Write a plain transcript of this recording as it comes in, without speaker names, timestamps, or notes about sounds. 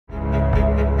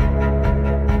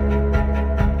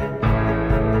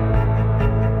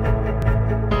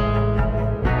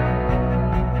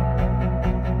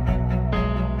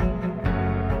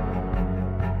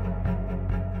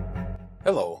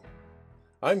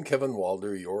I'm Kevin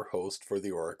Walder, your host for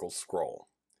the Oracle Scroll.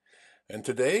 And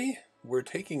today we're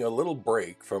taking a little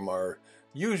break from our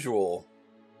usual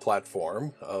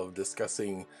platform of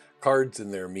discussing cards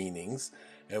and their meanings,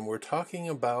 and we're talking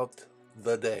about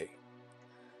the day.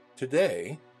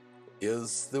 Today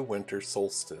is the Winter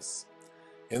Solstice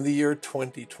in the year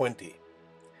 2020.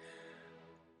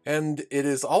 And it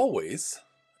is always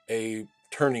a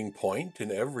turning point in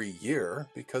every year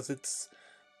because it's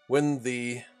when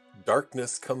the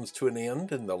darkness comes to an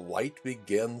end and the light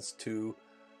begins to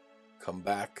come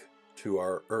back to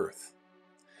our earth.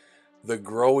 The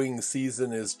growing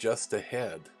season is just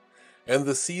ahead, and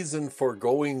the season for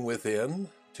going within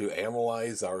to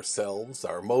analyze ourselves,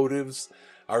 our motives,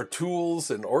 our tools,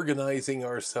 and organizing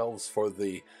ourselves for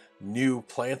the new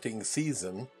planting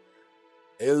season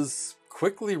is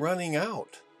quickly running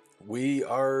out. We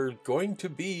are going to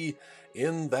be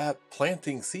in that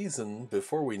planting season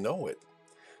before we know it.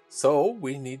 So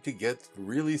we need to get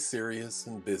really serious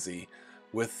and busy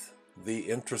with the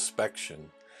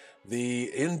introspection, the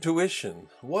intuition,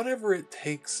 whatever it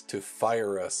takes to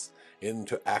fire us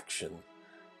into action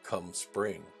come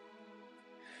spring.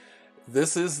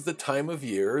 This is the time of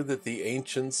year that the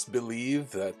ancients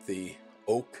believe that the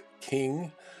Oak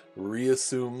King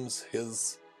reassumes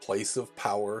his place of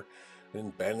power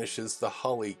and banishes the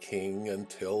Holly King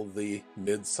until the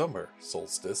midsummer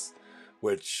solstice,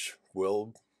 which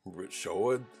will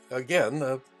show again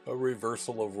a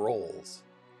reversal of roles.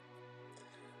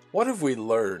 What have we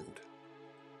learned?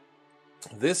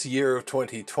 This year of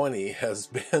 2020 has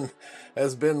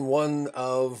been one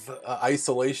of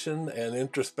isolation and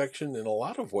introspection in a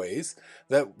lot of ways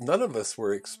that none of us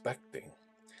were expecting.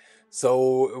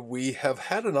 So we have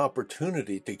had an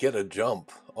opportunity to get a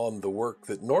jump on the work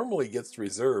that normally gets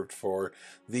reserved for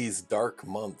these dark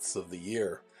months of the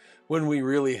year, when we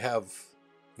really have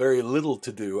very little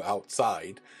to do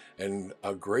outside and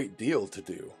a great deal to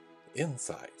do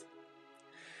inside.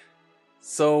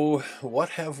 So what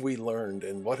have we learned,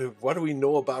 and what do we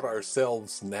know about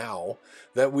ourselves now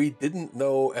that we didn't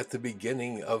know at the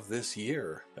beginning of this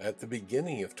year, at the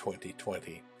beginning of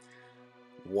 2020?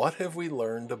 What have we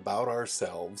learned about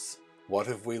ourselves? What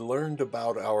have we learned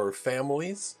about our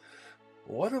families?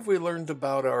 What have we learned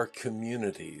about our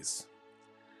communities?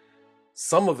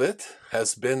 Some of it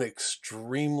has been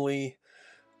extremely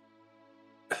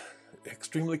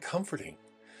comforting.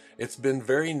 It's been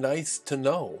very nice to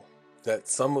know that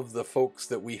some of the folks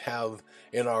that we have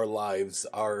in our lives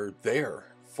are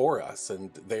there for us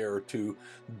and there to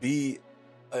be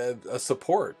a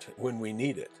support when we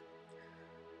need it.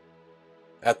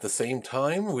 At the same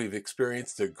time, we've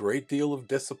experienced a great deal of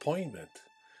disappointment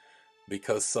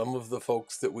because some of the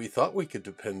folks that we thought we could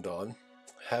depend on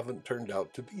haven't turned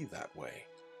out to be that way.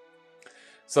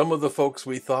 Some of the folks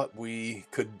we thought we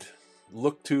could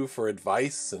look to for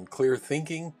advice and clear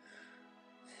thinking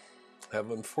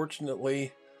have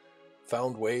unfortunately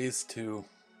found ways to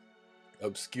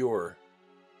obscure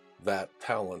that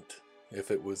talent if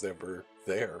it was ever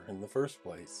there in the first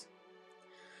place.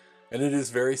 And it is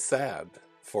very sad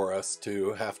for us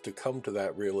to have to come to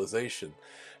that realization.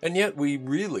 And yet we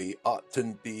really ought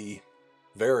to be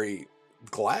very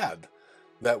glad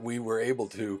that we were able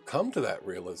to come to that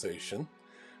realization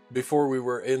before we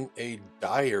were in a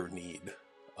dire need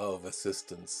of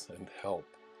assistance and help.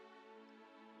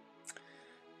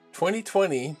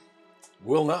 2020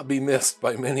 will not be missed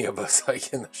by many of us, I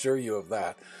can assure you of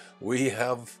that. We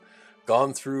have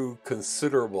gone through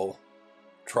considerable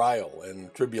trial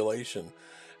and tribulation,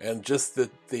 and just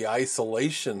that the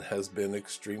isolation has been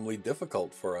extremely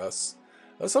difficult for us,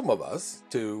 some of us,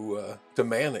 to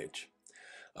manage.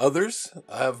 Others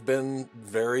have been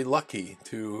very lucky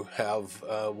to have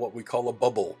what we call a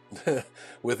bubble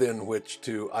within which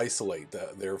to isolate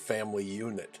their family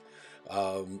unit.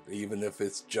 Even if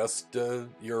it's just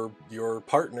your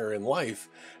partner in life,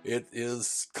 it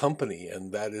is company,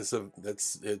 and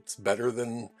it's better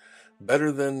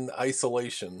than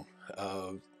isolation,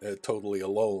 totally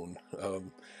alone,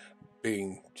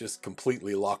 being just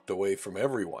completely locked away from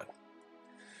everyone.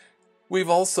 We've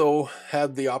also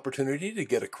had the opportunity to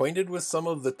get acquainted with some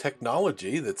of the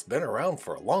technology that's been around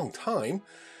for a long time,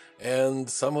 and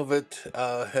some of it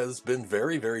has been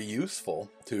very, very useful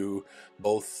to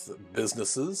both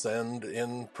businesses and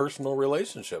in personal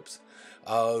relationships.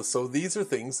 So these are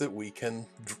things that we can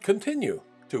continue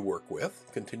to work with,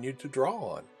 continue to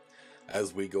draw on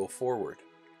as we go forward.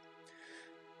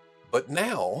 But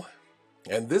now,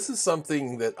 and this is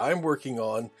something that I'm working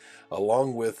on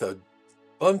along with a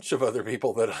bunch of other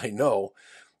people that I know,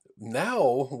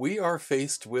 now we are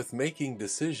faced with making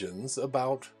decisions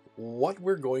about what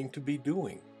we're going to be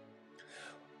doing.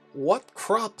 What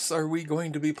crops are we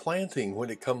going to be planting when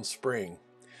it comes spring?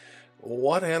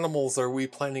 What animals are we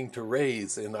planning to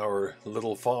raise in our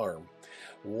little farm?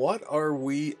 What are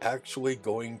we actually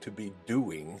going to be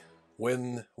doing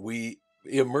when we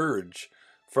emerge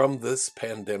from this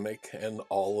pandemic and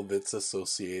all of its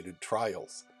associated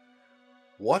trials?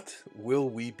 What will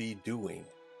we be doing?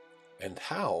 And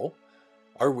how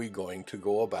are we going to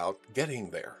go about getting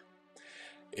there?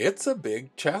 It's a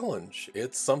big challenge.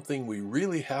 It's something we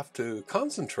really have to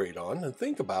concentrate on and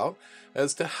think about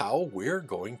as to how we're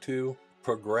going to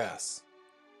progress.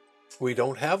 We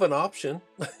don't have an option.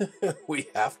 We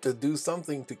have to do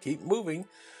something to keep moving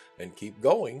and keep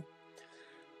going.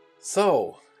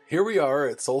 So, here we are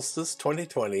at Solstice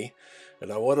 2020,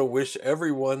 and I want to wish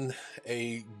everyone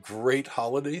a great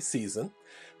holiday season.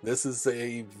 This is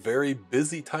a very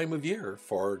busy time of year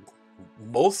for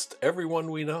most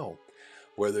everyone we know,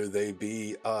 whether they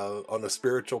be on a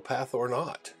spiritual path or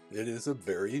not. It is a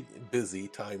very busy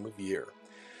time of year.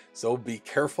 So be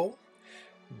careful,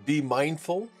 be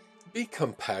mindful, be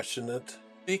compassionate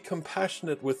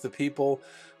with the people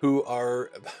who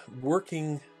are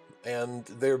working, and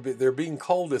they're being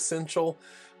called essential,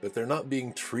 but they're not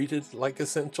being treated like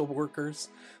essential workers.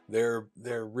 They're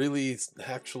really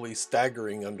actually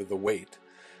staggering under the weight.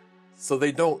 So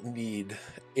they don't need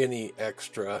any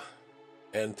extra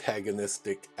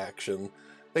antagonistic action.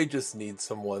 They just need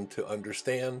someone to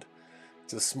understand,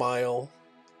 to smile,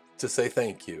 to say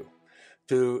thank you,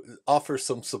 to offer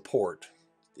some support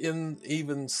in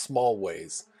even small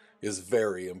ways is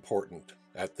very important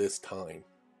at this time.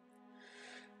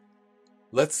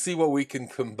 Let's see what we can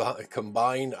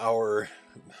combine our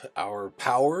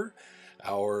power,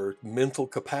 our mental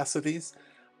capacities.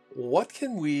 What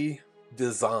can we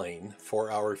design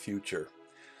for our future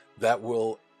that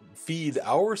will feed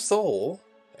our soul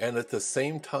and at the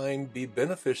same time be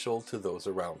beneficial to those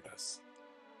around us?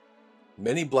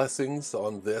 Many blessings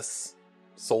on this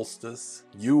solstice,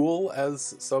 Yule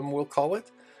as some will call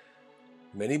it.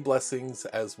 Many blessings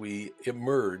as we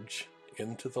emerge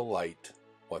into the light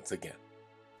once again.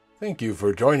 Thank you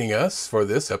for joining us for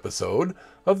this episode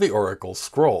of the Oracle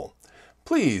Scroll.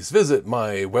 Please visit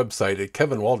my website at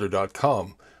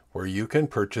kevinwalder.com, where you can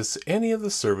purchase any of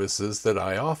the services that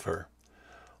I offer.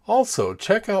 Also,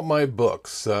 check out my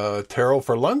books, Tarot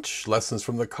for Lunch, Lessons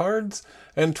from the Cards,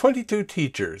 and 22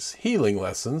 Teachers, Healing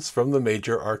Lessons from the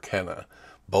Major Arcana.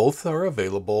 Both are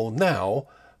available now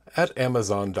at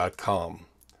Amazon.com.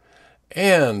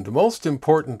 And most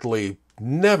importantly,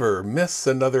 never miss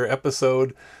another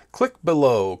episode. Click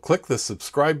below, click the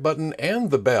subscribe button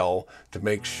and the bell to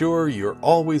make sure you're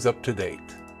always up to date.